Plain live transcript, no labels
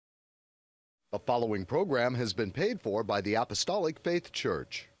The following program has been paid for by the Apostolic Faith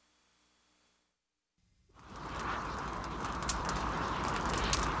Church.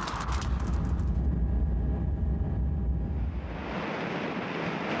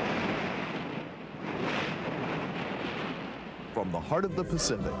 From the heart of the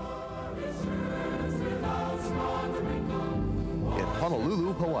Pacific, in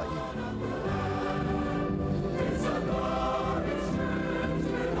Honolulu, Hawaii.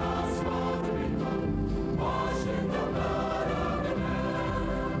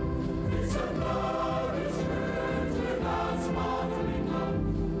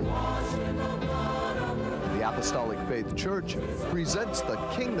 The Apostolic Faith Church presents the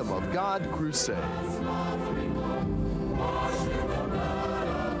Kingdom of God Crusade.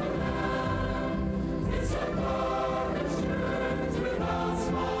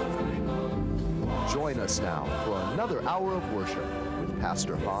 Join us now for another hour of worship with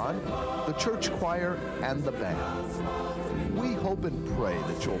Pastor Han, the church choir, and the band. We hope and pray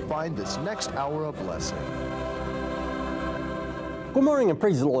that you'll find this next hour a blessing. Good morning and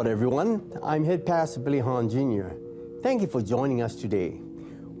praise the Lord, everyone. I'm Head Pastor Billy Han Jr. Thank you for joining us today.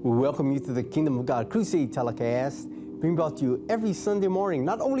 We welcome you to the Kingdom of God Crusade telecast, being brought to you every Sunday morning,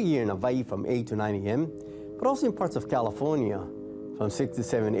 not only here in Hawaii from 8 to 9 a.m., but also in parts of California from 6 to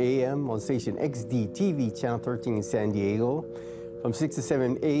 7 a.m. on station XD-TV, Channel 13 in San Diego, from 6 to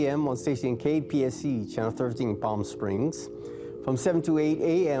 7 a.m. on station KPSC, Channel 13 in Palm Springs, from 7 to 8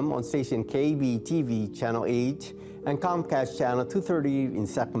 a.m. on station KB-TV, Channel 8, and Comcast Channel 238 in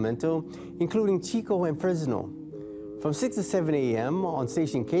Sacramento, including Chico and Fresno. From 6 to 7 a.m. on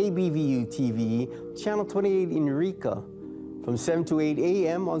station KBVU-TV, Channel 28 in Eureka. From 7 to 8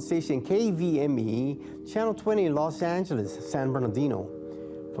 a.m. on station KVME, Channel 20 in Los Angeles, San Bernardino.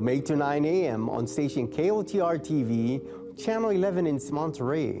 From 8 to 9 a.m. on station KOTR-TV, Channel 11 in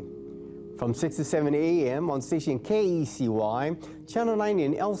Monterey. From 6 to 7 a.m. on station KECY, Channel 9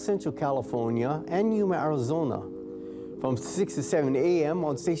 in El Centro, California, and Yuma, Arizona. From 6 to 7 a.m.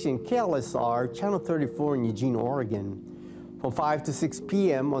 on station KLSR, Channel 34 in Eugene, Oregon. From 5 to 6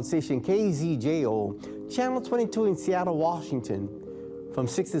 p.m. on station KZJO, Channel 22 in Seattle, Washington. From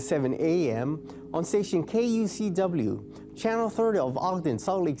 6 to 7 a.m. on station KUCW, Channel 30 of Ogden,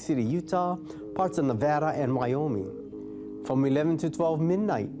 Salt Lake City, Utah, parts of Nevada and Wyoming. From 11 to 12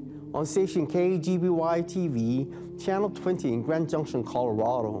 midnight on station KGBY-TV, Channel 20 in Grand Junction,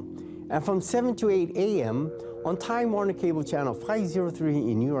 Colorado. And from 7 to 8 a.m. on Time Warner Cable Channel 503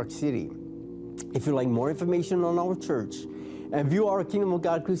 in New York City. If you'd like more information on our church and view our Kingdom of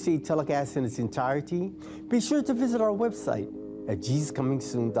God Crusade telecast in its entirety, be sure to visit our website at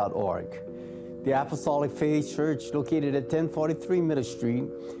JesusComingSoon.org. The Apostolic Faith Church, located at 1043 Middle Street,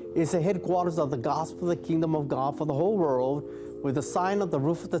 is the headquarters of the gospel of the Kingdom of God for the whole world, with the sign on the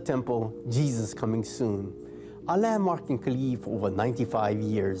roof of the temple, Jesus Coming Soon. A landmark in Kalihi for over 95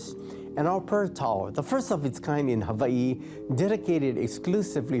 years, and our prayer tower, the first of its kind in Hawaii, dedicated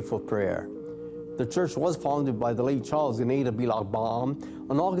exclusively for prayer. The church was founded by the late Charles and Ada Bilog-Baum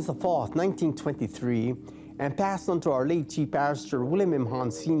on August 4th, 1923, and passed on to our late Chief Pastor William M.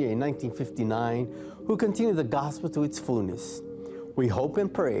 Hahn Sr. in 1959, who continued the gospel to its fullness. We hope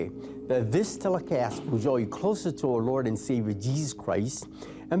and pray that this telecast will draw you closer to our Lord and Savior Jesus Christ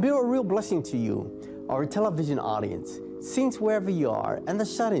and be a real blessing to you, our television audience, saints wherever you are, and the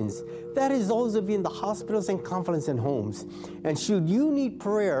shut-ins, that is those of you in the hospitals and convalescent homes. And should you need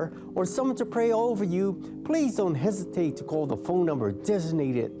prayer or someone to pray over you, please don't hesitate to call the phone number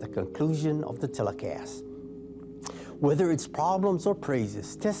designated at the conclusion of the telecast. Whether it's problems or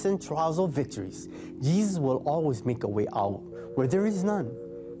praises, tests and trials or victories, Jesus will always make a way out where there is none.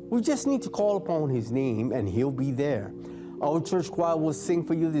 We just need to call upon His name and He'll be there. Our church choir will sing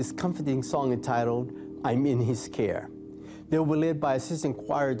for you this comforting song entitled, I'm in His Care. They will be led by Assistant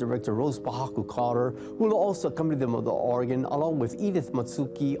Choir Director Rose Pahaku Carter, who will also accompany them on the organ, along with Edith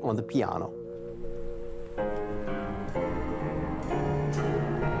Matsuki on the piano.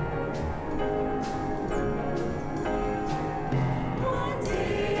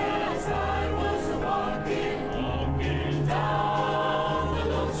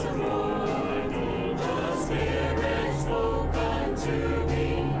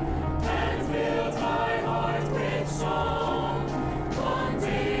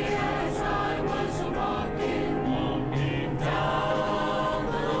 Walking down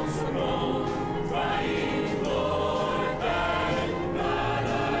the lonesome road.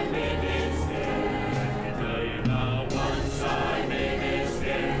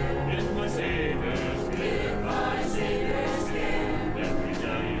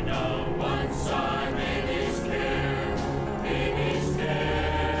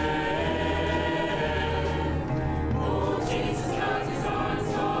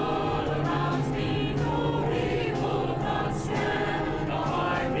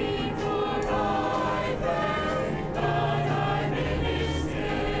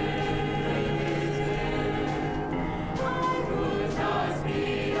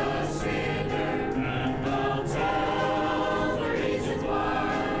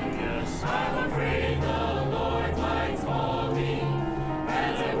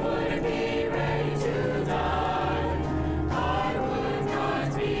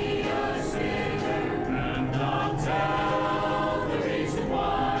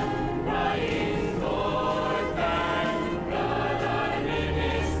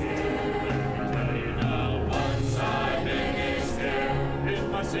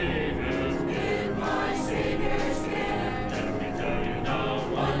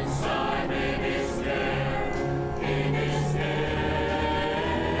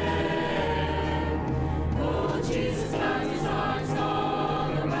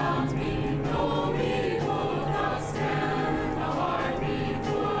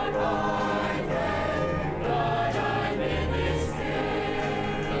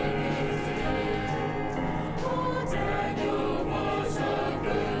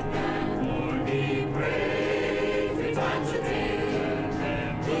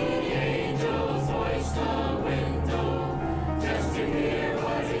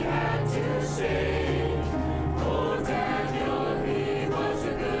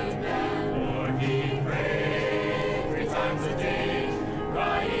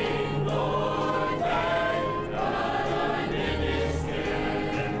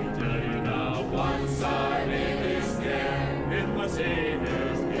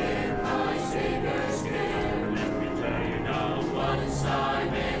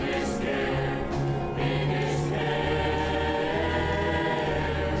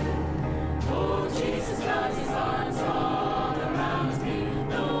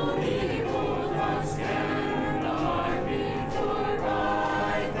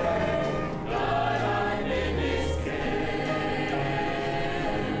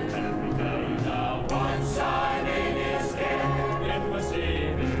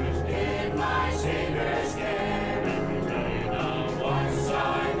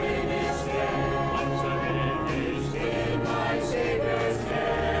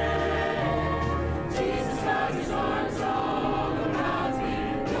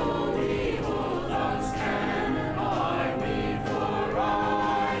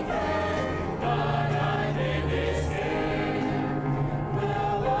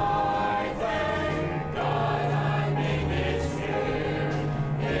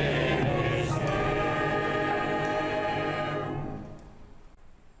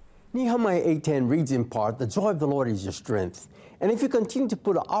 Nehemiah 8:10 reads in part, "The joy of the Lord is your strength." And if you continue to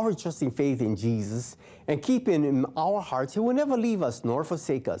put our trusting faith in Jesus and keep him in our hearts, he will never leave us nor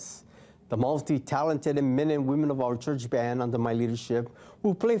forsake us. The multi-talented men and women of our church band under my leadership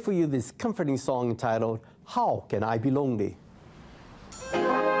will play for you this comforting song entitled, "How Can I Be Lonely?"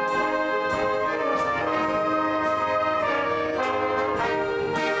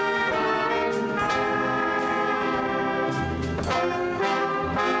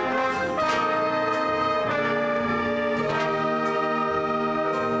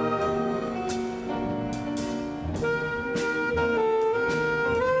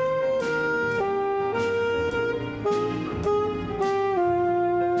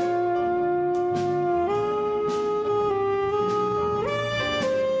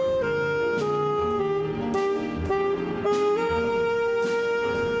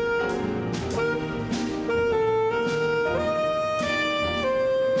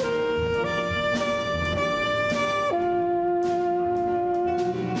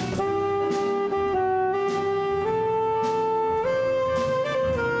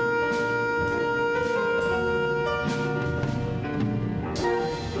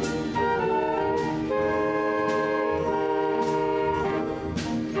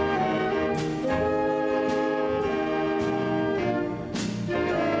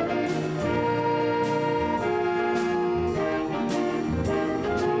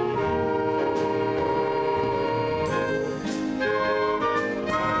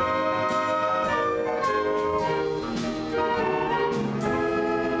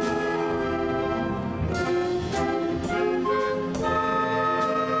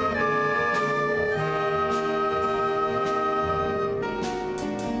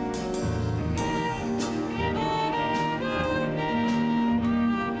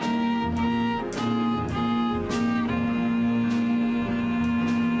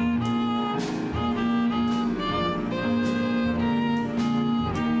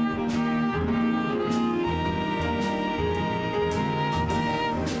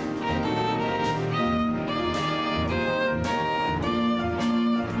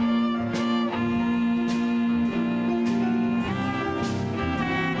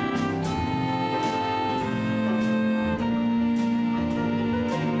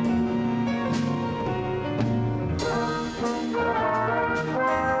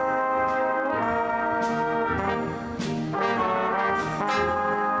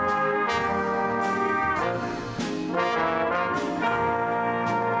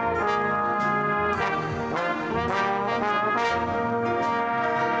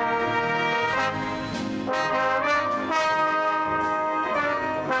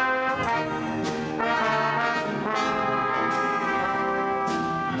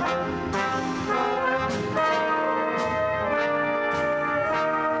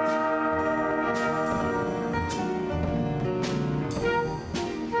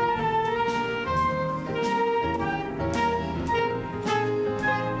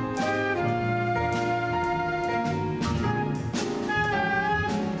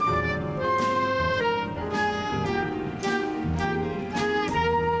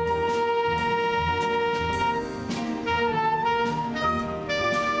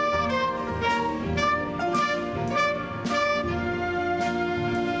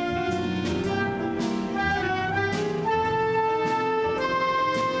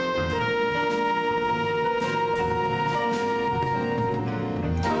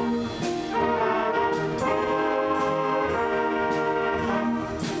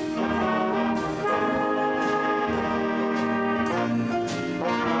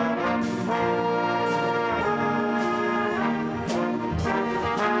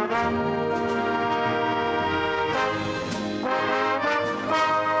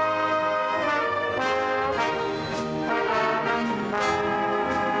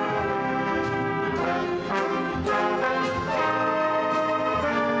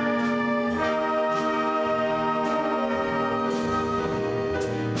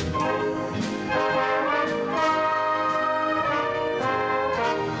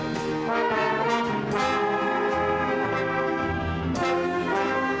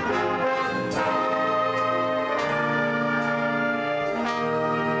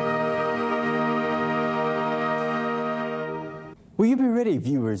 Will you be ready,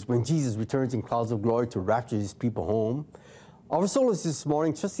 viewers, when Jesus returns in clouds of glory to rapture his people home? Our soloist this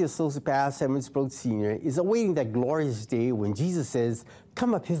morning, Trustee Associate Pastor Edmund Sproat Sr., is awaiting that glorious day when Jesus says,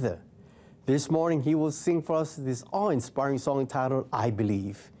 "Come up hither." This morning, he will sing for us this awe-inspiring song entitled, "I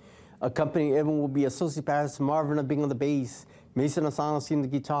Believe." Accompanying Edmund will be Associate Pastor Marvin Abing on the bass, Mason Asano on the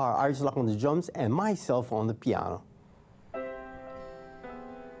guitar, Iris Lock on the drums, and myself on the piano.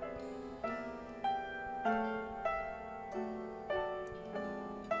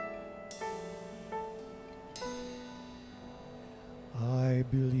 I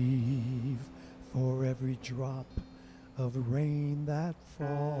believe for every drop of rain that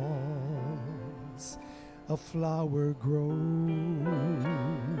falls, a flower grows.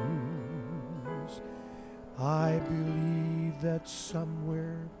 I believe that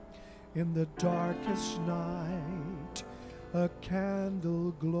somewhere in the darkest night, a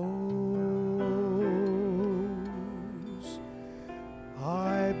candle glows.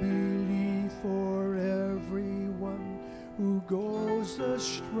 I believe for everyone who goes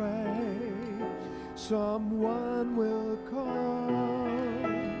astray, someone will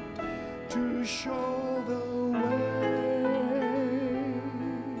come to show the way.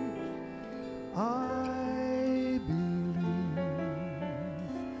 I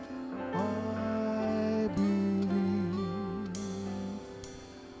believe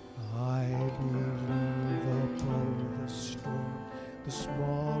above the storm, the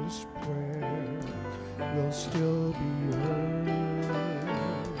smallest prayer will still be heard.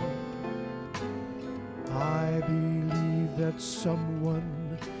 I believe that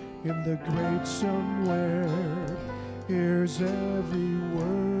someone in the great somewhere hears every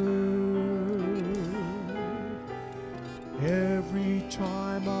word. Every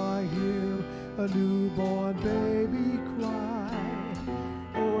time I hear a newborn baby cry,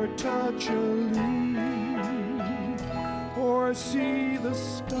 or touch a leaf, or see the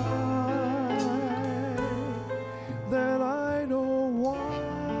sky, then I know why.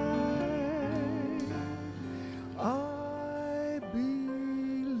 I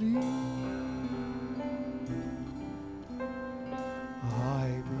believe.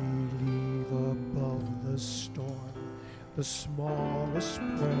 I believe above the storm, the smallest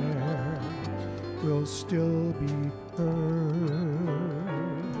prayer will still be heard.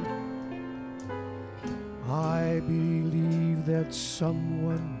 I believe that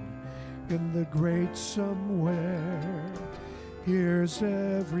someone in the great somewhere hears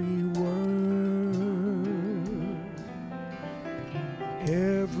every word.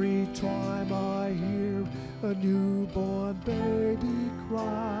 Every time I hear a newborn baby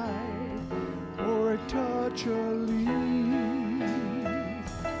cry, or touch a leaf,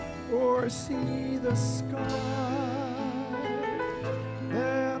 or see the sky,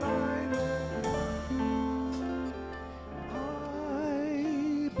 then I know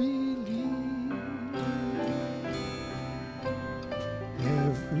I believe.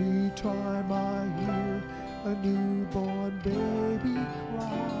 Every time I hear a newborn baby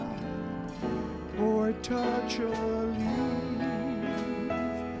cry, or touch a leaf,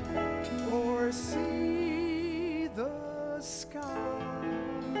 or see the sky,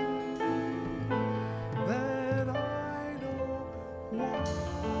 then I know why.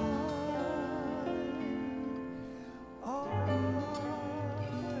 I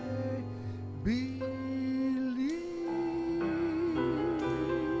believe.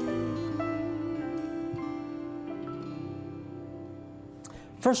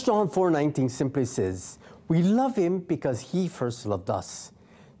 1 John 4:19 simply says, "We love him because he first loved us."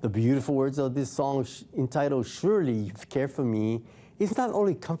 The beautiful words of this song entitled, "Surely You've Cared for Me," is not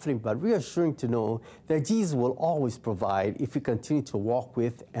only comforting but reassuring to know that Jesus will always provide if we continue to walk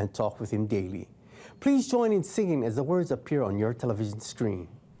with and talk with him daily. Please join in singing as the words appear on your television screen.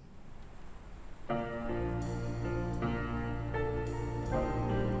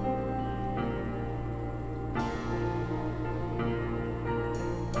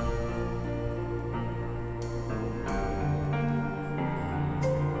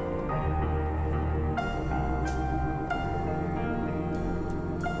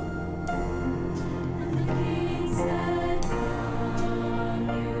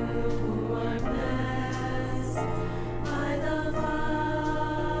 By the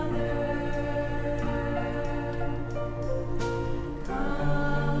Father.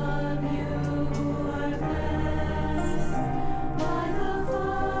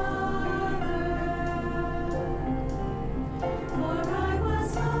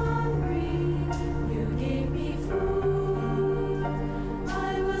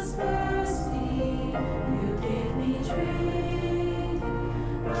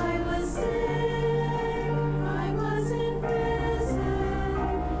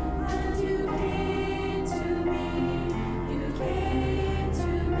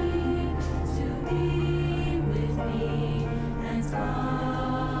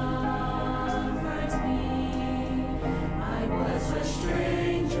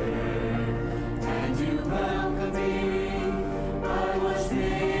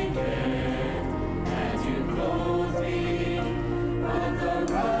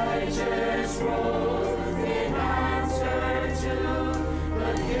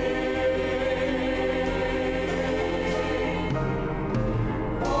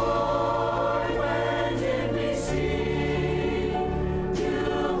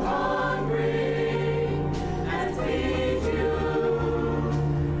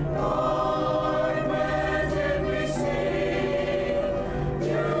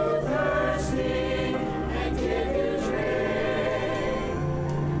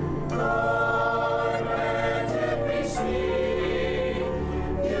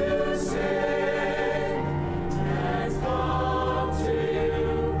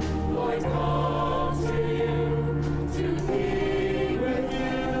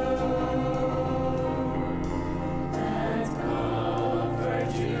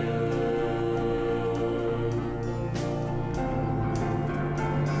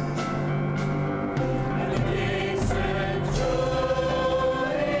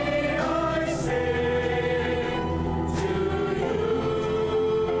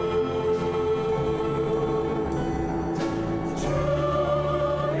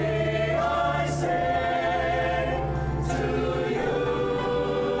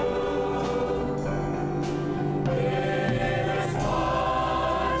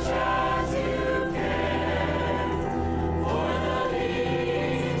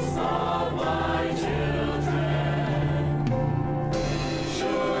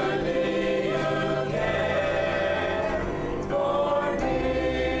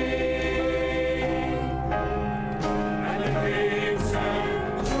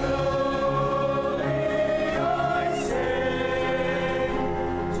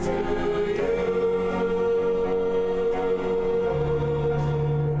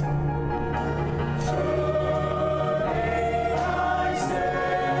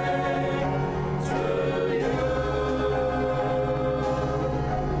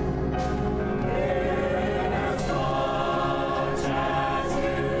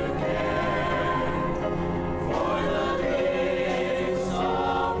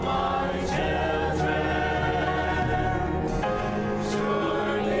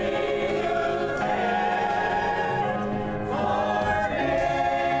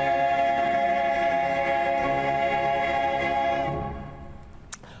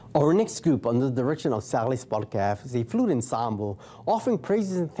 next group, under the direction of Sally Spotcalf, is a flute ensemble offering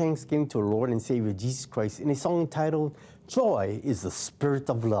praises and thanksgiving to our Lord and Savior Jesus Christ in a song entitled, Joy is the Spirit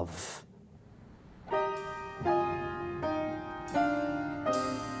of Love.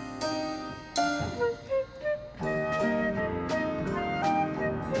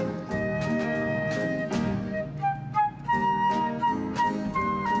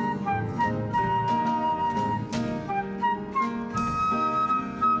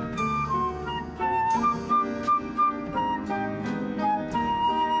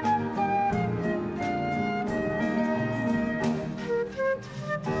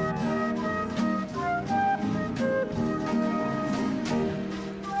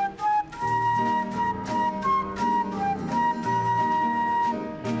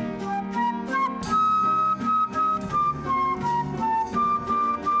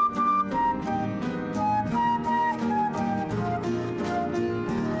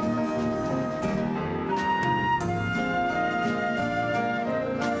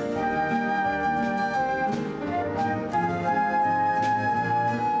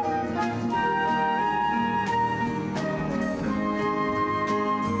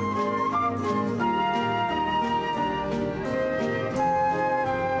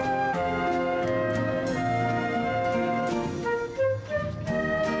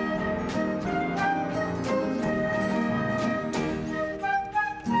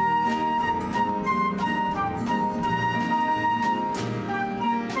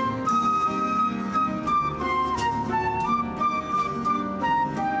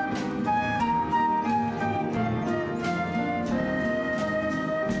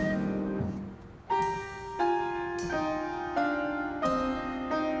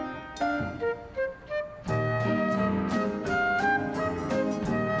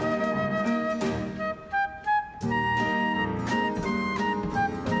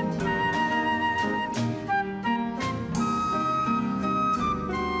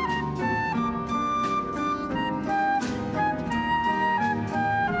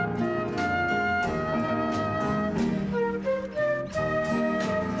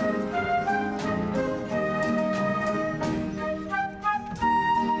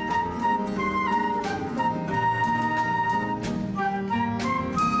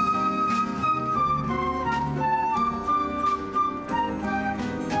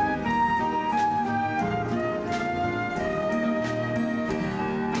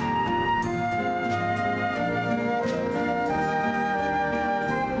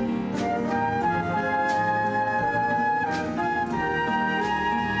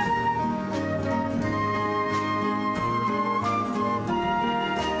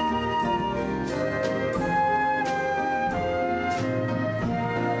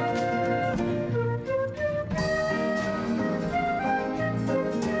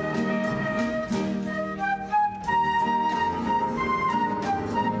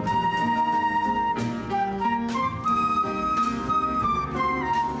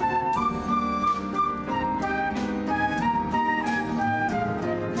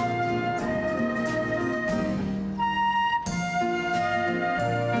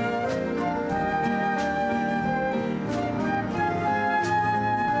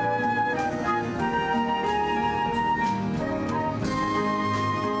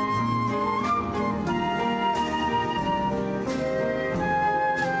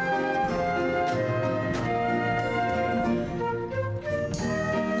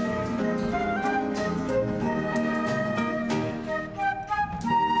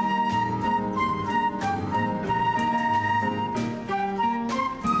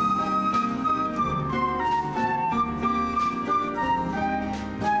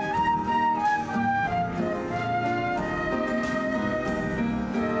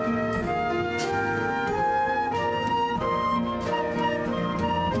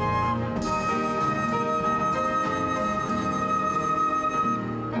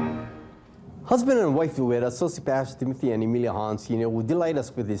 Husband and wife duet, Associate Pastor Timothy and Emilia Hahn Sr. will delight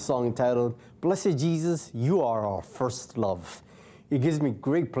us with his song entitled, Blessed Jesus, You Are Our First Love. It gives me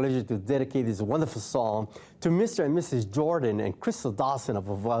great pleasure to dedicate this wonderful song to Mr. and Mrs. Jordan and Crystal Dawson of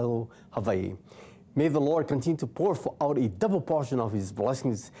Oahu, Hawaii. May the Lord continue to pour out a double portion of his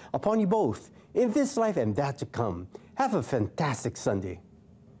blessings upon you both in this life and that to come. Have a fantastic Sunday.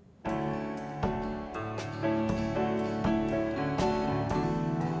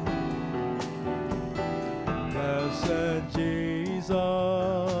 Blessed Jesus,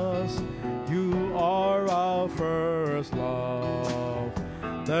 you are our first love.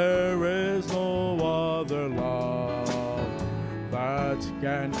 There is no other love that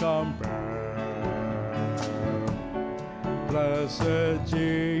can compare. Blessed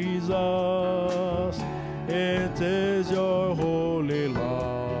Jesus, it is your holy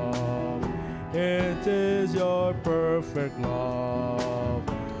love, it is your perfect love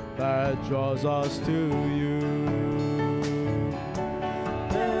that draws us to you.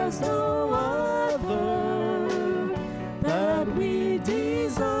 There's no other that we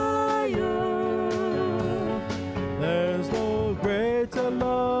desire. There's no greater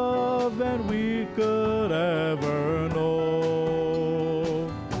love than we could ever know.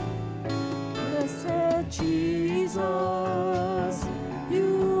 Blessed Jesus,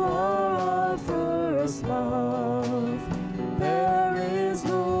 you are our first love. There is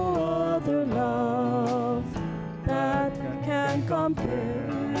no other love that can compare.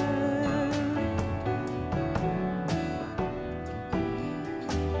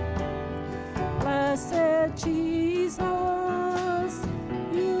 Blessed Jesus,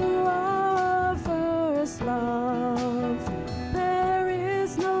 you are our first love. There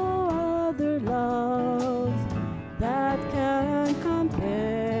is no other love that can compare.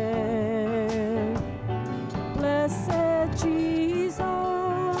 Blessed Jesus,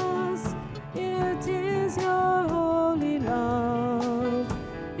 it is your holy love,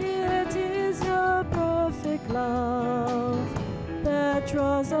 it is your perfect love that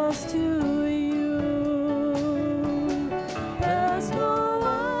draws us to you. There's no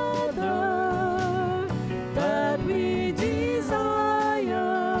other that we desire.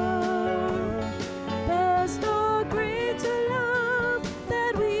 There's no greater love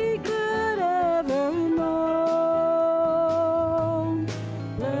that we could ever know.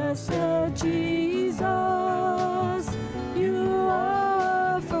 Blessed Jesus, you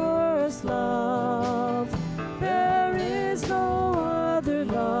are our first love. There is no other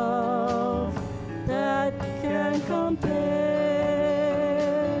love that can compare.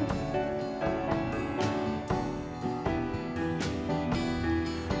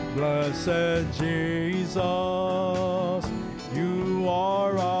 Blessed Jesus, you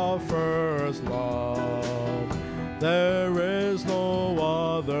are our first love. There is no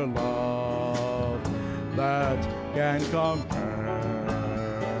other love that can compare.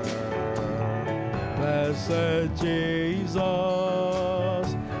 Blessed Jesus,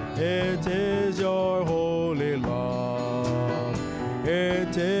 it is your holy love,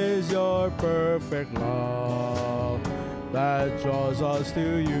 it is your perfect love that draws us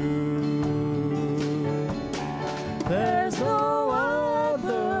to you. There's no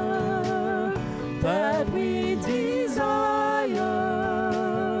other that we desire.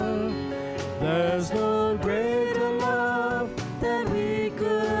 There's no Greater love that we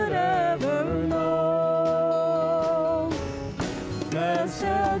could ever know.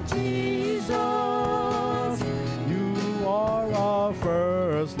 Blessed Jesus, you are our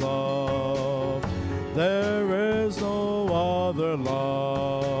first love. There is no other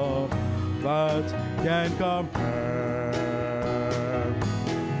love that can compare.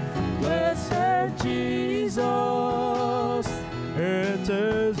 blessed Jesus, It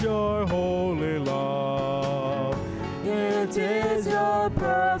is your holy love, it is your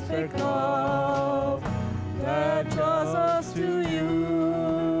perfect love that draws us to you.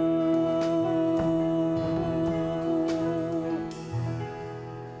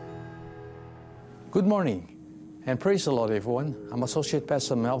 Good morning, and praise the Lord, everyone. I'm Associate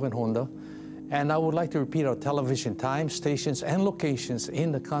Pastor Melvin Honda, and I would like to repeat our television times, stations, and locations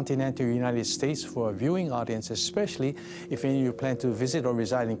in the continental United States for our viewing audience, especially if any of you plan to visit or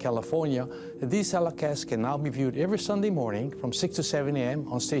reside in California. These telecasts can now be viewed every Sunday morning from 6 to 7 a.m.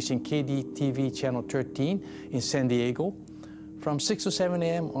 on station KDTV Channel 13 in San Diego, from 6 to 7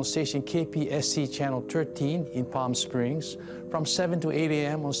 a.m. on station KPSC Channel 13 in Palm Springs, from 7 to 8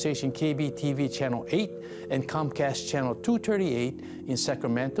 a.m. on station KBTV Channel 8 and Comcast Channel 238 in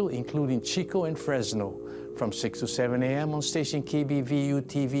Sacramento, including Chico and Fresno, from 6 to 7 a.m. on station KBVU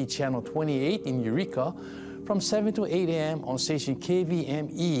TV Channel 28 in Eureka, from 7 to 8 a.m. on station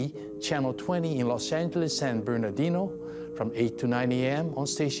KVME Channel 20 in Los Angeles, San Bernardino, from 8 to 9 a.m. on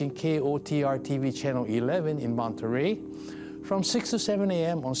station KOTR TV Channel 11 in Monterey, from 6 to 7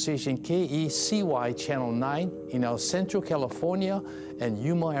 a.m. on station KECY Channel 9 in El Centro, California and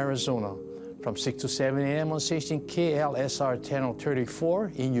Yuma, Arizona, from 6 to 7 a.m. on station KLSR Channel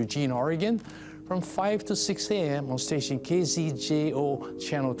 34 in Eugene, Oregon, from 5 to 6 a.m. on station KZJO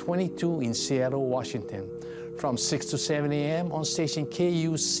Channel 22 in Seattle, Washington, from 6 to 7 a.m. on station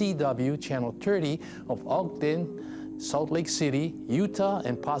KUCW Channel 30 of Ogden, Salt Lake City, Utah,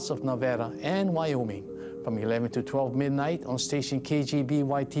 and parts of Nevada and Wyoming, from 11 to 12 midnight on station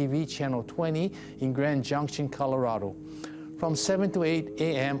KGBY TV Channel 20 in Grand Junction, Colorado, from 7 to 8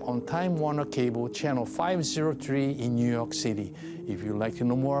 a.m. on Time Warner Cable, channel 503 in New York City. If you'd like to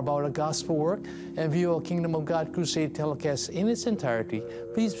know more about our gospel work and view our Kingdom of God Crusade telecast in its entirety,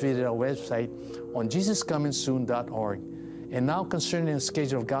 please visit our website on jesuscomingsoon.org. And now, concerning the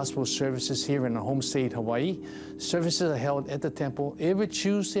schedule of gospel services here in our home state, Hawaii, services are held at the temple every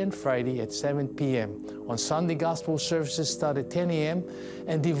Tuesday and Friday at 7 p.m. On Sunday, gospel services start at 10 a.m.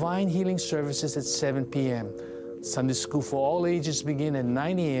 and divine healing services at 7 p.m. Sunday school for all ages begin at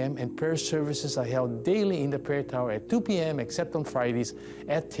 9 a.m. and prayer services are held daily in the prayer tower at 2 p.m. except on Fridays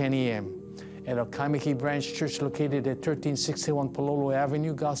at 10 a.m. At our Kaimiki Branch Church located at 1361 Palolo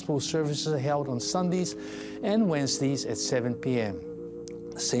Avenue, gospel services are held on Sundays and Wednesdays at 7 p.m.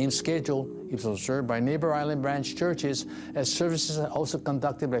 The same schedule is observed by neighbor island branch churches, as services are also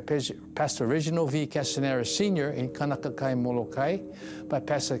conducted by Pastor Reginald V. Castanera Sr. in Kanakakai, Molokai, by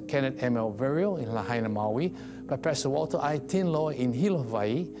Pastor Kenneth M. L. Verrio in Lahaina, Maui, by Pastor Walter I. Tinlow in Hilo,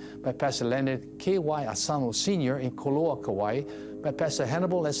 Hawaii, by Pastor Leonard K.Y. Asano Sr. in Koloa, Kauai, by Pastor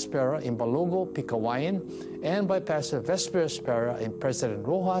Hannibal Espera in Balogo, Pikawayan, and by Pastor Vesper Espera in President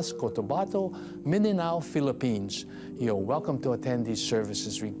Rojas, Cotabato, Mindanao, Philippines. You are welcome to attend these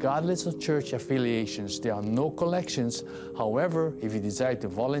services regardless of church affiliations. There are no collections. However, if you desire to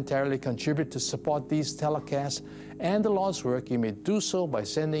voluntarily contribute to support these telecasts and the Lord's work, you may do so by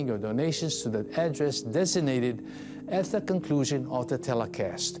sending your donations to the address designated at the conclusion of the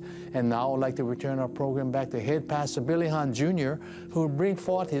telecast. And now I'd like to return our program back to Head Pastor Billy Hahn Jr., who will bring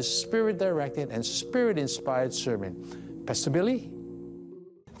forth his Spirit-directed and Spirit-inspired sermon. Pastor Billy?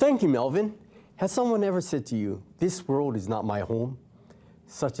 Thank you, Melvin. Has someone ever said to you, "This world is not my home"?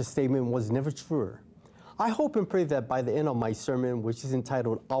 Such a statement was never truer. I hope and pray that by the end of my sermon, which is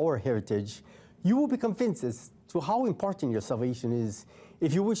entitled Our Heritage, you will be convinced as to how important your salvation is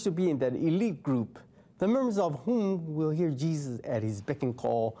if you wish to be in that elite group, the members of whom will hear Jesus at his beck and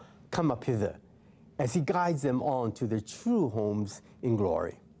call, "Come up hither," as he guides them on to their true homes in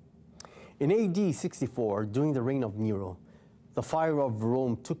glory. In AD 64, during the reign of Nero, the fire of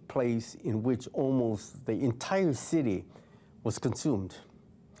Rome took place, in which almost the entire city was consumed.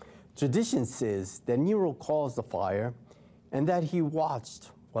 Tradition says that Nero caused the fire and that he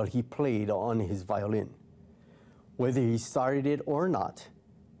watched while he played on his violin. Whether he started it or not,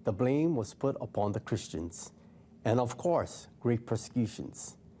 the blame was put upon the Christians, and of course, great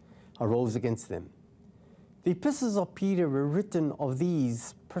persecutions arose against them. The epistles of Peter were written of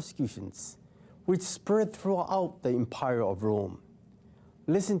these persecutions, which spread throughout the empire of Rome.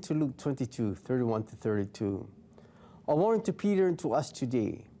 Listen to Luke 22, 31 to 32. "A warning to Peter and to us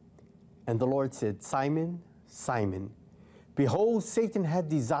today. And the Lord said, 'Simon, Simon, behold, Satan had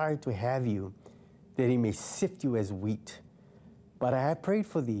desired to have you, that he may sift you as wheat. But I have prayed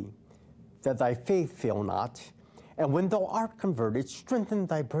for thee, that thy faith fail not, and when thou art converted, strengthen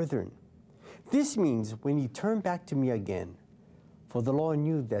thy brethren.' This means when you turn back to me again." For the Lord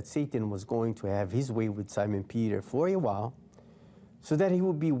knew that Satan was going to have his way with Simon Peter for a while, so that he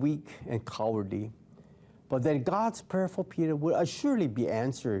would be weak and cowardly, but that God's prayer for Peter would assuredly be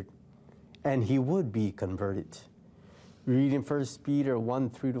answered, and he would be converted. We read in 1 Peter 1,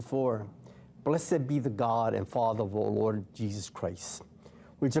 3-4, "Blessed be the God and Father of our Lord Jesus Christ,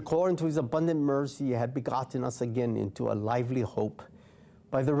 which according to his abundant mercy had begotten us again into a lively hope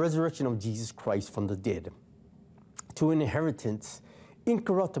by the resurrection of Jesus Christ from the dead, to an inheritance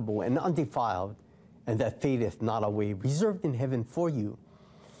incorruptible and undefiled, and that fadeth not away, reserved in heaven for you."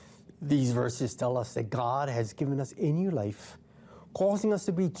 These verses tell us that God has given us a new life, causing us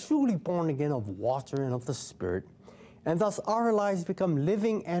to be truly born again of water and of the Spirit, and thus our lives become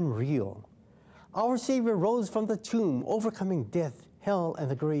living and real. Our Savior rose from the tomb, overcoming death, hell, and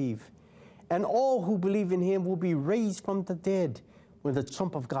the grave, and all who believe in him will be raised from the dead when the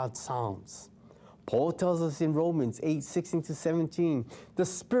trump of God sounds. Paul tells us in Romans 8, 16-17, "The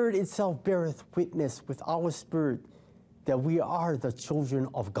Spirit itself beareth witness with our spirit that we are the children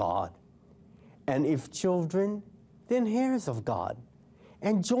of God. And if children, then heirs of God,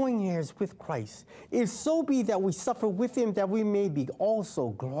 and joint heirs with Christ, if so be that we suffer with him, that we may be also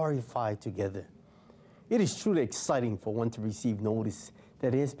glorified together." It is truly exciting for one to receive notice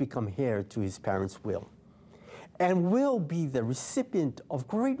that he has become heir to his parents' will, and will be the recipient of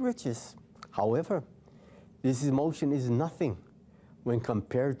great riches. However, this emotion is nothing when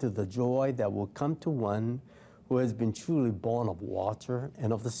compared to the joy that will come to one who has been truly born of water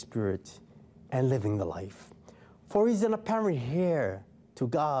and of the Spirit and living the life. For he's an apparent heir to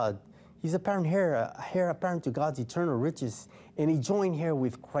God. He's apparent heir apparent to God's eternal riches, and he joint heir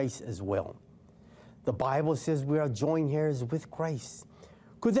with Christ as well. The Bible says we are joint heirs with Christ.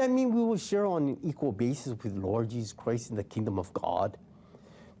 Could that mean we will share on an equal basis with Lord Jesus Christ in the kingdom of God?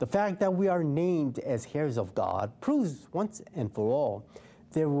 The fact that we are named as heirs of God proves once and for all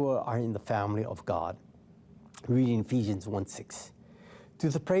that we are in the family of God. Reading Ephesians 1:6. To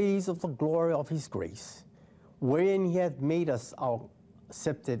the praise of the glory of his grace, wherein he hath made us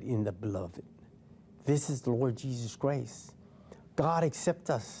accepted in the beloved. This is the Lord Jesus Christ. God accepts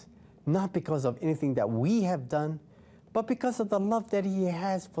us, not because of anything that we have done, but because of the love that he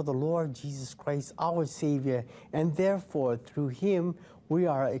has for the Lord Jesus Christ, our Savior, and therefore through him we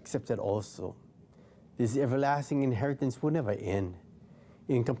are accepted also. This everlasting inheritance will never end.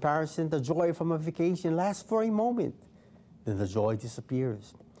 In comparison, the joy from a vacation lasts for a moment, then the joy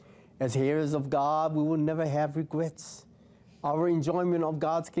disappears. As heirs of God, we will never have regrets. Our enjoyment of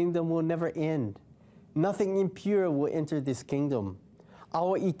God's kingdom will never end. Nothing impure will enter this kingdom.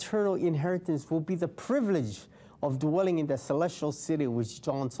 Our eternal inheritance will be the privilege of dwelling in the celestial city which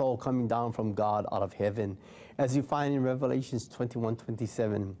John saw coming down from God out of heaven, as you find in Revelations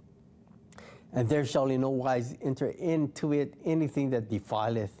 21:27. And there shall in no wise enter into it anything that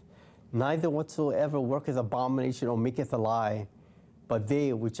defileth, neither whatsoever worketh abomination or maketh a lie, but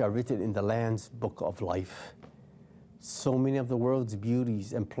they which are written in the Lamb's book of life. So many of the world's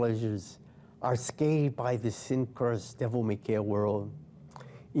beauties and pleasures are scathed by the sin-cursed, devil-may-care world.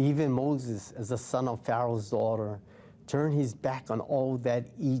 Even Moses, as the son of Pharaoh's daughter, turned his back on all that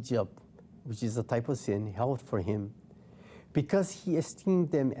Egypt, which is a type of sin, held for him, because he esteemed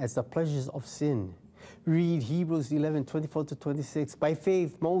them as the pleasures of sin. Read Hebrews 11:24-26. By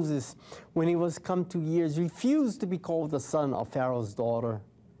faith, Moses, when he was come to years, refused to be called the son of Pharaoh's daughter,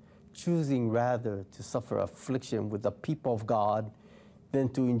 choosing rather to suffer affliction with the people of God than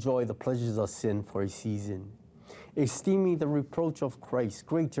to enjoy the pleasures of sin for a season, esteeming the reproach of Christ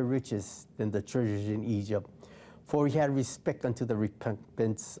greater riches than the treasures in Egypt, for he had respect unto the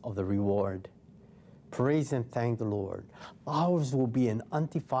recompense of the reward. Praise and thank the Lord. Ours will be an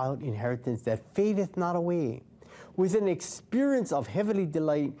undefiled inheritance that fadeth not away. With an experience of heavenly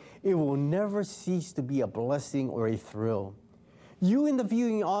delight, it will never cease to be a blessing or a thrill. You in the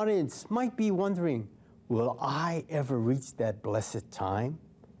viewing audience might be wondering, will I ever reach that blessed time?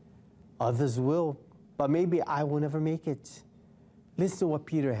 Others will, but maybe I will never make it. Listen to what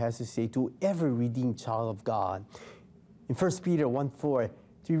Peter has to say to every redeemed child of God. In 1 Peter 1:4,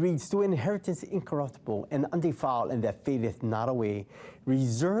 he reads, to inheritance incorruptible and undefiled and that fadeth not away,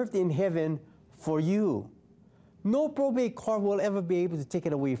 reserved in heaven for you. No probate court will ever be able to take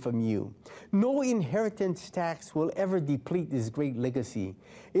it away from you. No inheritance tax will ever deplete this great legacy.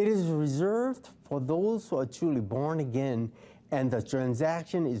 It is reserved for those who are truly born again, and the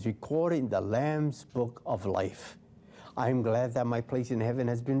transaction is recorded in the Lamb's book of life. I am glad that my place in heaven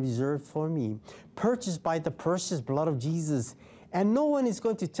has been reserved for me, purchased by the precious blood of Jesus, and no one is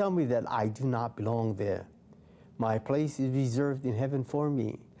going to tell me that I do not belong there. My place is reserved in heaven for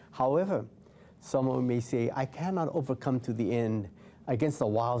me. However, someone may say, I cannot overcome to the end against the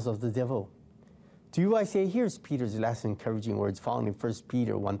wiles of the devil. To you I say, here's Peter's last encouraging words found in 1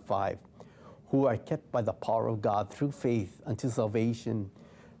 Peter 1:5, who are kept by the power of God through faith unto salvation,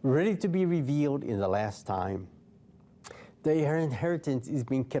 ready to be revealed in the last time. The inheritance is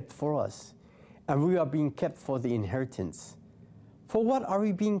being kept for us, and we are being kept for the inheritance. For what are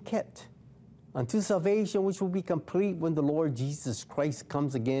we being kept? Unto salvation, which will be complete when the Lord Jesus Christ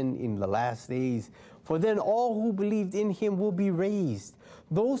comes again in the last days. For then all who believed in him will be raised.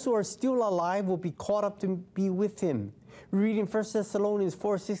 Those who are still alive will be caught up to be with him. Reading 1 Thessalonians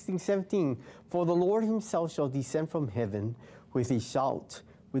 4:16-17, for the Lord himself shall descend from heaven with a shout,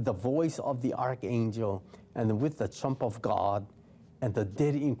 with the voice of the archangel, and with the trump of God, and the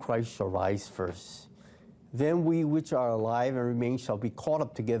dead in Christ shall rise first. Then we which are alive and remain shall be caught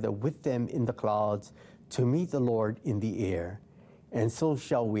up together with them in the clouds to meet the Lord in the air, and so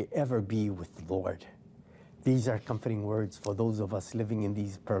shall we ever be with the Lord. These are comforting words for those of us living in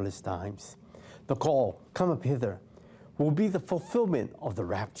these perilous times. The call, come up hither, will be the fulfillment of the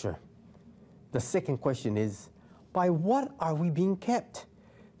rapture. The second question is, by what are we being kept?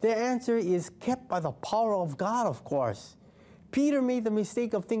 The answer is kept by the power of God, of course. Peter made the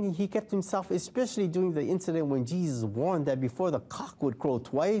mistake of thinking he kept himself, especially during the incident when Jesus warned that before the cock would crow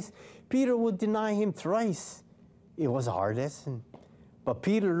twice, Peter would deny him thrice. It was a hard lesson. But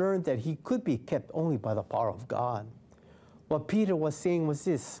Peter learned that he could be kept only by the power of God. What Peter was saying was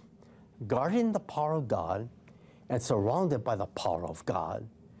this: guarded in the power of God and surrounded by the power of God.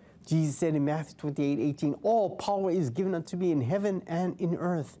 Jesus said in Matthew 28:18, all power is given unto me in heaven and in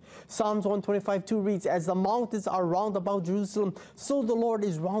earth. Psalms 125:2 reads, as the mountains are round about Jerusalem, so the Lord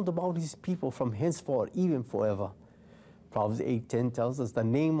is round about his people from henceforth, even forever. Proverbs 8:10 tells us the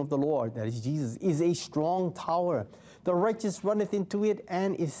name of the Lord, that is Jesus, is a strong tower. The righteous runneth into it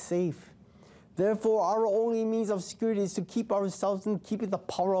and is safe. Therefore, our only means of security is to keep ourselves in keeping the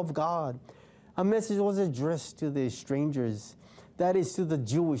power of God. A message was addressed to the strangers, that is to the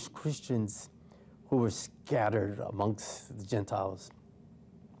Jewish Christians who were scattered amongst the Gentiles.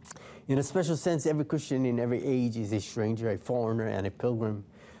 In a special sense, every Christian in every age is a stranger, a foreigner, and a pilgrim.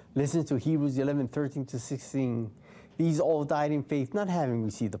 Listen to Hebrews 11:13-16. These all died in faith, not having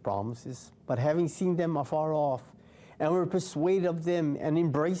received the promises, but having seen them afar off, and were persuaded of them and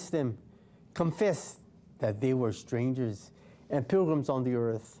embraced them, confessed that they were strangers and pilgrims on the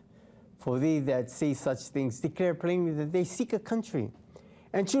earth. For they that say such things declare plainly that they seek a country.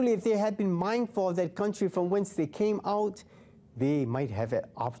 And truly, if they had been mindful of that country from whence they came out, they might have an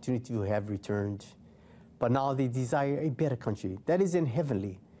opportunity to have returned. But now they desire a better country, that is in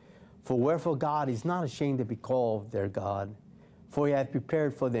heavenly. For wherefore God is not ashamed to be called their God, for he hath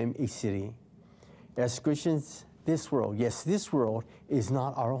prepared for them a city. As Christians, this world, yes, this world is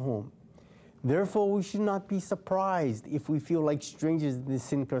not our home. Therefore, we should not be surprised if we feel like strangers in this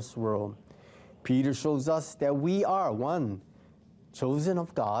sin-cursed world. Peter shows us that we are, one, chosen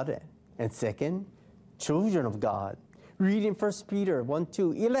of God, and second, children of God. Read in 1 Peter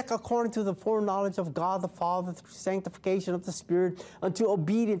 1:2, elect according to the foreknowledge of God the Father through sanctification of the Spirit unto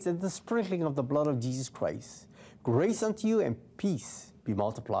obedience and the sprinkling of the blood of Jesus Christ. Grace unto you and peace be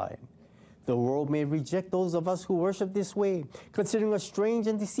multiplied. The world may reject those of us who worship this way, considering us strange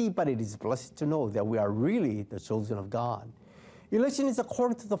and deceived, but it is blessed to know that we are really the chosen of God. Election is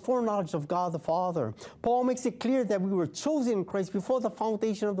according to the foreknowledge of God the Father. Paul makes it clear that we were chosen in Christ before the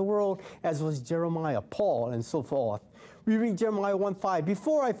foundation of the world, as was Jeremiah, Paul, and so forth. We read Jeremiah 1:5,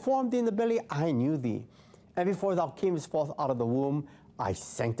 before I formed thee in the belly, I knew thee. And before thou camest forth out of the womb, I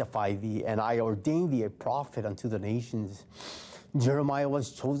sanctified thee, and I ordained thee a prophet unto the nations. Jeremiah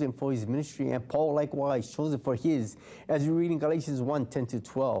was chosen for his ministry, and Paul likewise chosen for his, as we read in Galatians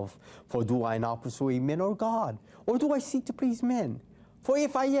 1:10-12. For do I now persuade men or God? Or do I seek to please men? For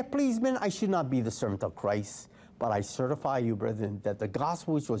if I yet please men, I should not be the servant of Christ. But I certify you, brethren, that the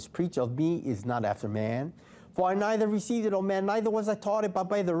gospel which was preached of me is not after man. For I neither received it of man, neither was I taught it, but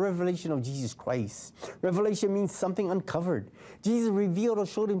by the revelation of Jesus Christ. Revelation means something uncovered. Jesus revealed or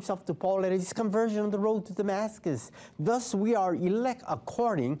showed himself to Paul at his conversion on the road to Damascus. Thus we are elect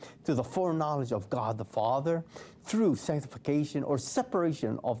according to the foreknowledge of God the Father, through sanctification or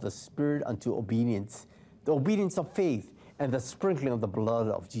separation of the Spirit unto obedience, the obedience of faith, and the sprinkling of the blood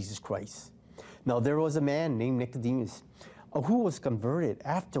of Jesus Christ. Now there was a man named Nicodemus, who was converted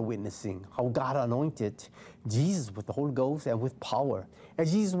after witnessing how God anointed Jesus with the Holy Ghost and with power. And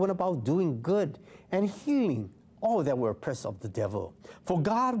Jesus went about doing good and healing all that were oppressed of the devil. For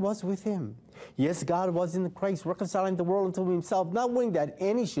God was with him. Yes, God was in Christ, reconciling the world unto himself, not willing that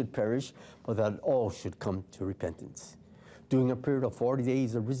any should perish, but that all should come to repentance. During a period of 40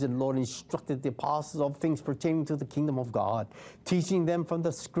 days, the risen Lord instructed the apostles of things pertaining to the kingdom of God, teaching them from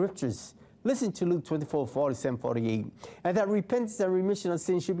the scriptures. Listen to Luke 24:47-48. And that repentance and remission of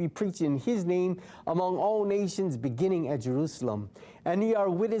sins should be preached in his name among all nations, beginning at Jerusalem. And ye are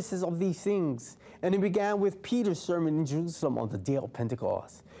witnesses of these things. And it began with Peter's sermon in Jerusalem on the day of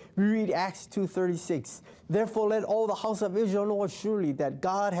Pentecost. We read Acts 2:36. Therefore let all the house of Israel know assuredly that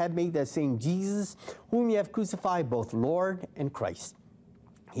God hath made that same Jesus, whom ye have crucified, both Lord and Christ.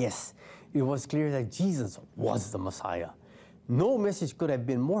 Yes, it was clear that Jesus was the Messiah. No message could have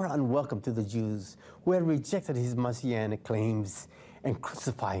been more unwelcome to the Jews who had rejected his messianic claims and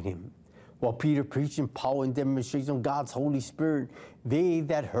crucified him. While Peter preached in power and demonstration of God's Holy Spirit, they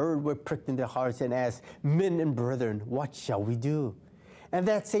that heard were pricked in their hearts and asked, men and brethren, what shall we do? And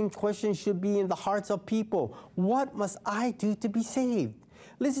that same question should be in the hearts of people. What must I do to be saved?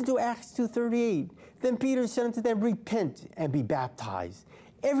 Listen to Acts 2:38. Then Peter said unto them, repent and be baptized,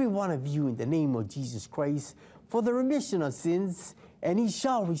 every one of you in the name of Jesus Christ, for the remission of sins, and he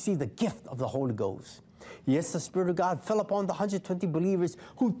shall receive the gift of the Holy Ghost. Yes, the Spirit of God fell upon the 120 believers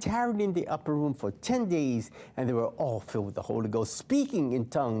who tarried in the upper room for 10 days, and they were all filled with the Holy Ghost, speaking in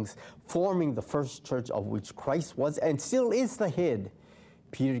tongues, forming the first church of which Christ was and still is the head.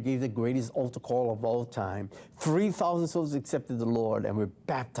 Peter gave the greatest altar call of all time. 3,000 souls accepted the Lord and were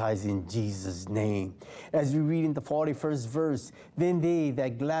baptized in Jesus' name. As we read in the 41st verse, then they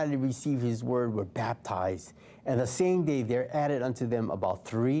that gladly received his word were baptized. And the same day there added unto them about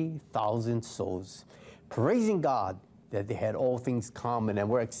 3,000 souls, praising God that they had all things common and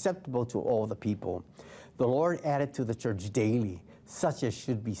were acceptable to all the people. The Lord added to the church daily such as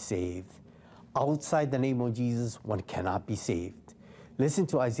should be saved. Outside the name of Jesus, one cannot be saved. Listen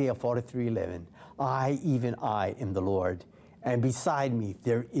to Isaiah 43:11. I, even I, am the Lord, and beside me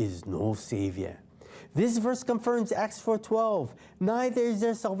there is no Savior. This verse confirms Acts 4:12. Neither is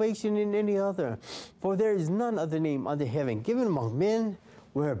there salvation in any other, for there is none other name under heaven given among men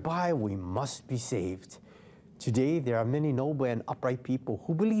whereby we must be saved. Today, there are many noble and upright people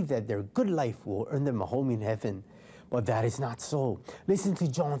who believe that their good life will earn them a home in heaven. But that is not so. Listen to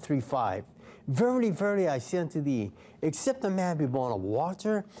John 3:5. Verily, verily, I say unto thee, except a man be born of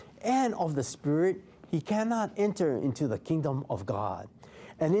water and of the Spirit, he cannot enter into the kingdom of God.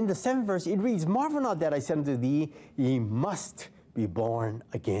 And in the 7th verse, it reads, marvel not that I said unto thee, ye must be born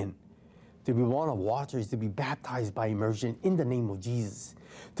again. To be born of water is to be baptized by immersion in the name of Jesus.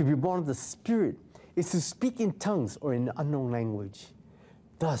 To be born of the Spirit is to speak in tongues or in an unknown language.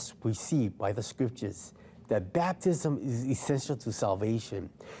 Thus, we see by the scriptures that baptism is essential to salvation.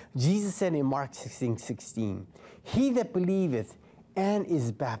 Jesus said in Mark 16:16, he that believeth and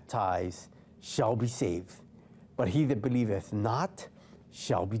is baptized shall be saved, but he that believeth not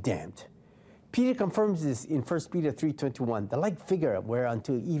shall be damned. Peter confirms this in 1 Peter 3:21, the like figure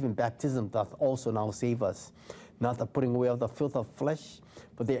whereunto even baptism doth also now save us, not the putting away of the filth of flesh,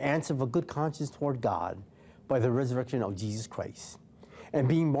 but the answer of a good conscience toward God by the resurrection of Jesus Christ. And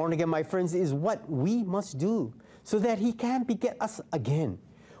being born again, my friends, is what we must do so that he can beget us again.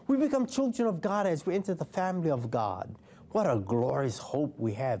 We become children of God as we enter the family of God. What a glorious hope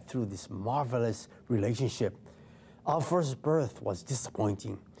we have through this marvelous relationship. Our first birth was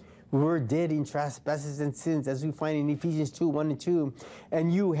disappointing. We were dead in trespasses and sins, as we find in Ephesians 2:1-2.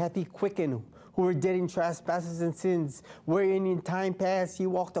 And you hath he quickened, who were dead in trespasses and sins, wherein in time past ye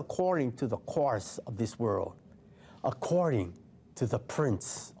walked according to the course of this world, according to the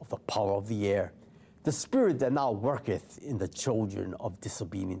prince of the power of the air, the spirit that now worketh in the children of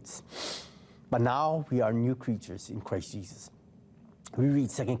disobedience. But now we are new creatures in Christ Jesus. We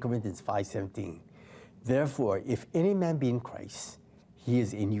read 2 Corinthians 5:17. Therefore, if any man be in Christ, he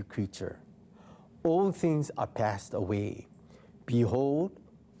is a new creature. Old things are passed away. Behold,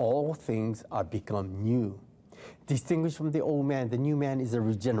 all things are become new. Distinguished from the old man, the new man is a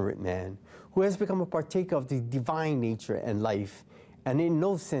regenerate man who has become a partaker of the divine nature and life, and in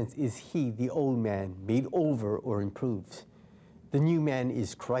no sense is he, the old man, made over or improved. The new man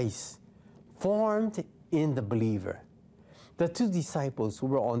is Christ, formed in the believer. The two disciples who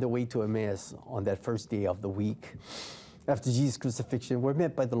were on their way to Emmaus on that first day of the week after Jesus' crucifixion were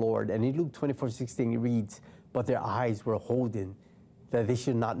met by the Lord, and in Luke 24:16 it reads, but their eyes were holden that they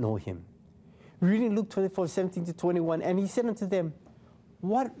should not know him. Reading Luke 24:17-21, and he said unto them,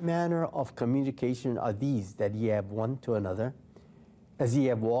 what manner of communication are these that ye have one to another, as ye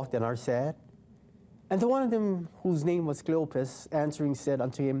have walked and are sad? And the one of them, whose name was Cleopas, answering said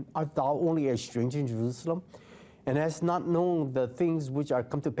unto him, art thou only a stranger in Jerusalem, and hast not known the things which are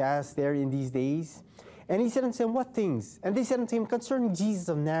come to pass there in these days? And he said unto them, what things? And they said unto him, concerning Jesus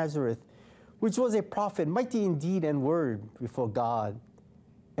of Nazareth, which was a prophet, mighty in deed and word before God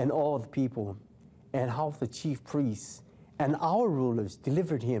and all the people, and how the chief priests and our rulers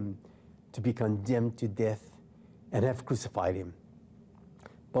delivered him to be condemned to death and have crucified him.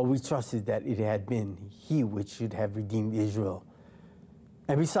 But we trusted that it had been he which should have redeemed Israel.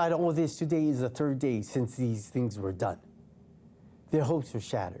 And beside all this, today is the third day since these things were done. Their hopes were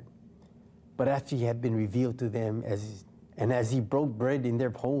shattered. But after he had been revealed to them, as he broke bread in their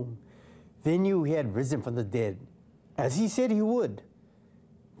home, they knew he had risen from the dead, as he said he would.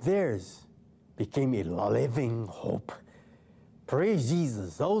 Theirs became a living hope. Praise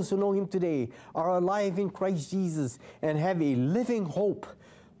Jesus. Those who know him today are alive in Christ Jesus and have a living hope.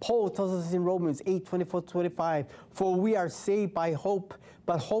 Paul tells us in Romans 8:24-25, for we are saved by hope,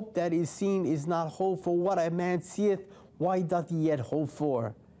 but hope that is seen is not hope. For what a man seeth, why doth he yet hope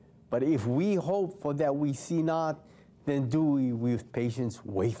for? But if we hope for that we see not, then do we with patience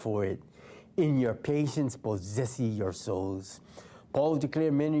wait for it. In your patience possess ye your souls. Paul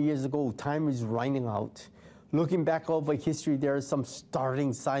declared many years ago, time is running out. Looking back over history, there are some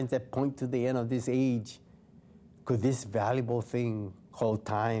startling signs that point to the end of this age. Could this valuable thing called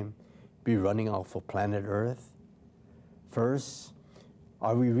time be running out for planet Earth? First,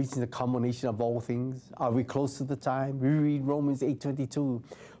 are we reaching the culmination of all things? Are we close to the time? We read Romans 8:22,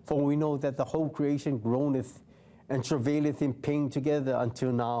 for we know that the whole creation groaneth and travaileth in pain together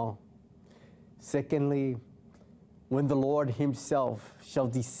until now. Secondly, when the Lord himself shall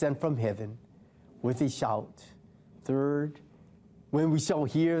descend from heaven with a shout. Third, when we shall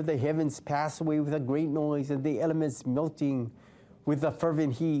hear the heavens pass away with a great noise and the elements melting with a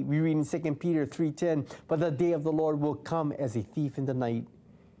fervent heat. We read in 2 Peter 3:10, but the day of the Lord will come as a thief in the night,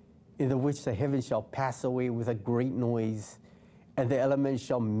 in the which the heavens shall pass away with a great noise, and the elements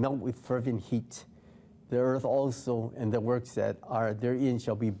shall melt with fervent heat. The earth also and the works that are therein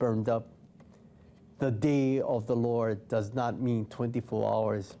shall be burned up. The day of the Lord does not mean 24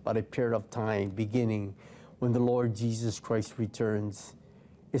 hours, but a period of time beginning when the Lord Jesus Christ returns,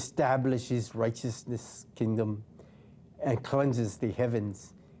 establishes righteousness kingdom, and cleanses the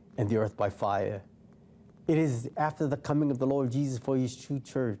heavens and the earth by fire. It is after the coming of the Lord Jesus for his true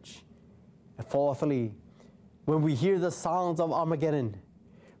church. And fourthly, when we hear the sounds of Armageddon,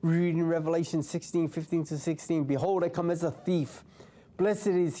 we read in Revelation 16:15-16, Behold, I come as a thief. Blessed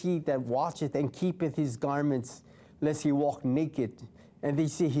is he that watcheth and keepeth his garments, lest he walk naked, and they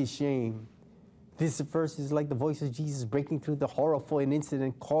see his shame. This verse is like the voice of Jesus breaking through the horror for an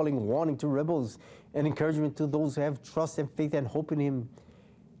incident, calling warning to rebels and encouragement to those who have trust and faith and hope in him.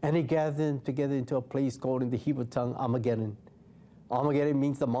 And he gathered them together into a place called in the Hebrew tongue Armageddon. Armageddon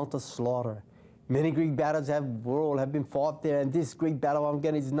means the mount of slaughter. Many great battles have been fought there, and this great battle of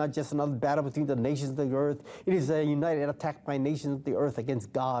Armageddon is not just another battle between the nations of the earth. It is a united attack by nations of the earth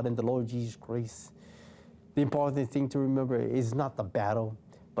against God and the Lord Jesus Christ. The important thing to remember is not the battle,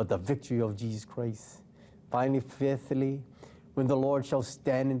 but the victory of Jesus Christ. Finally, fifthly, when the Lord shall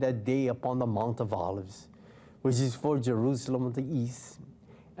stand in that day upon the Mount of Olives, which is for Jerusalem on the east,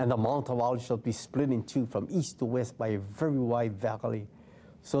 and the Mount of Olives shall be split in two from east to west by a very wide valley,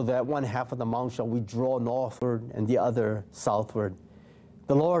 so that one half of the mount shall withdraw northward and the other southward.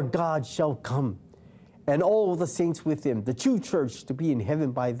 The Lord God shall come, and all the saints with him, the true church to be in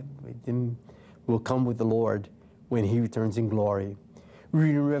heaven by them, will come with the Lord when he returns in glory.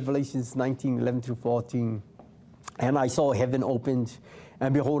 Read in Revelations 19:11-14. And I saw heaven opened,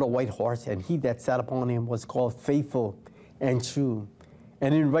 and behold, a white horse, and he that sat upon him was called Faithful and True.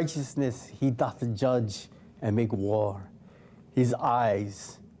 And in righteousness he doth judge and make war. His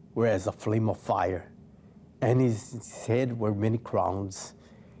eyes were as a flame of fire, and his head were many crowns.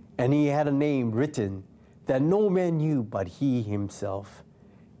 And he had a name written that no man knew but he himself.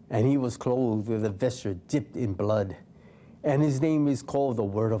 And he was clothed with a vesture dipped in blood. And his name is called the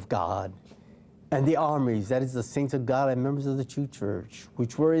Word of God. And the armies, that is the saints of God and members of the true church,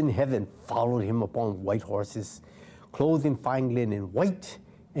 which were in heaven, followed him upon white horses, clothed in fine linen, white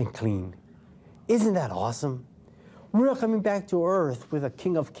and clean. Isn't that awesome? We are coming back to earth with a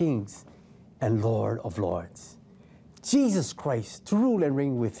King of Kings and Lord of Lords, Jesus Christ, to rule and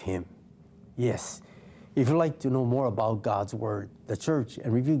reign with him. Yes, if you'd like to know more about God's Word, the church,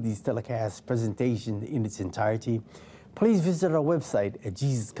 and review these telecast presentations in its entirety, please visit our website at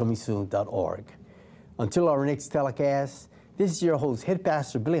jesuscomingsoon.org. Until our next telecast, this is your host, Head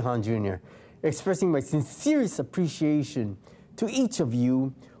Pastor Billy Hahn Jr., expressing my sincerest appreciation to each of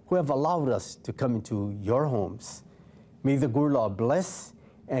you who have allowed us to come into your homes. May the good Lord bless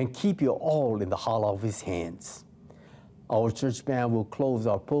and keep you all in the hollow of his hands. Our church band will close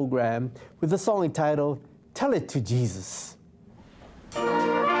our program with a song entitled, Tell It to Jesus.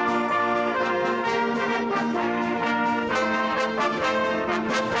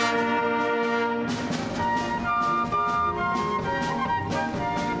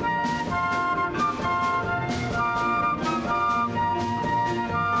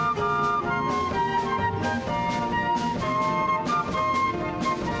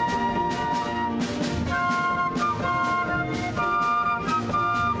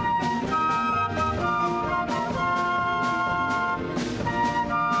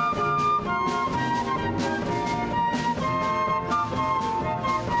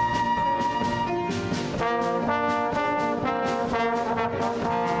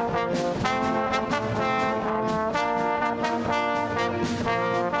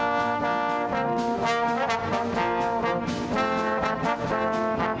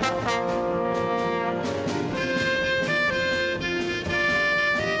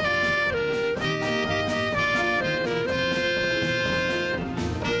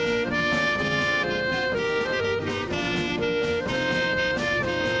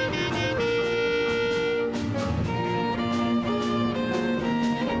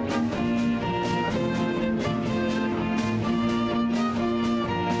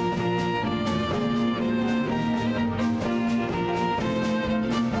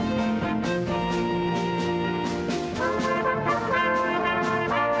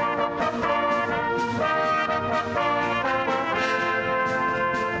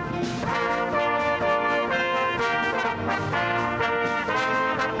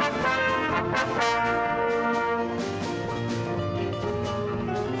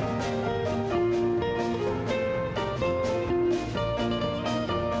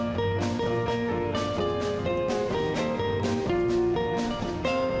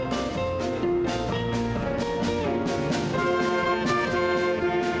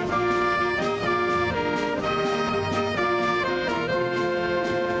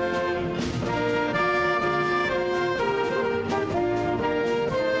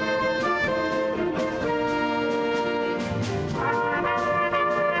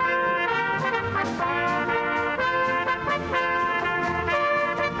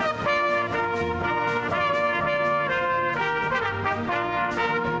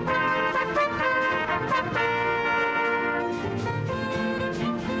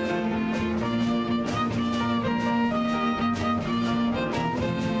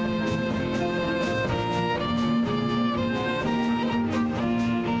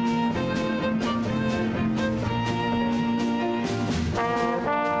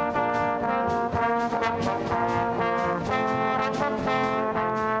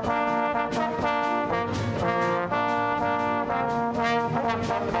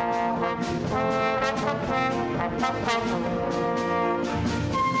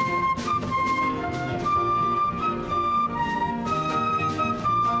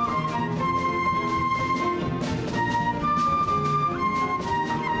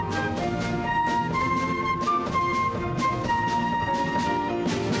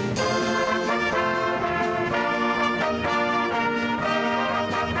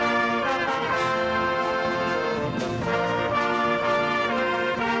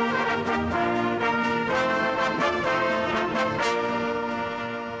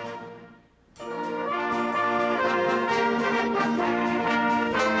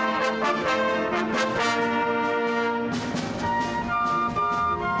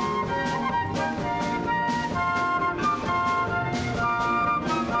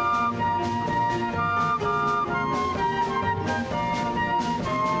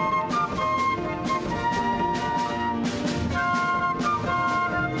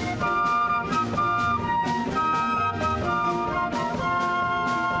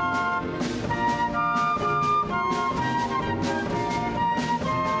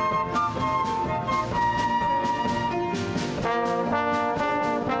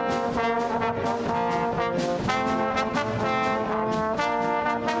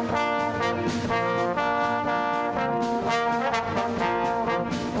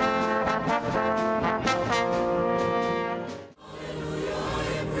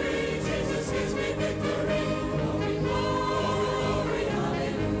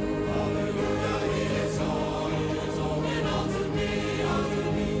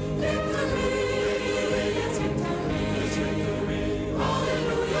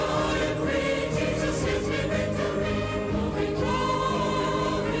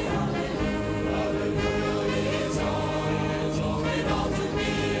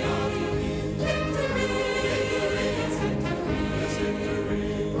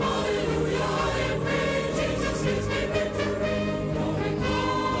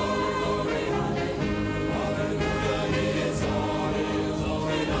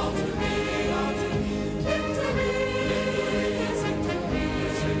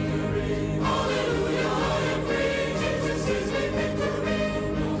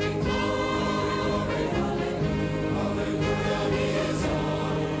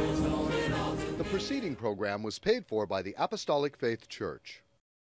 The preceding program was paid for by the Apostolic Faith Church.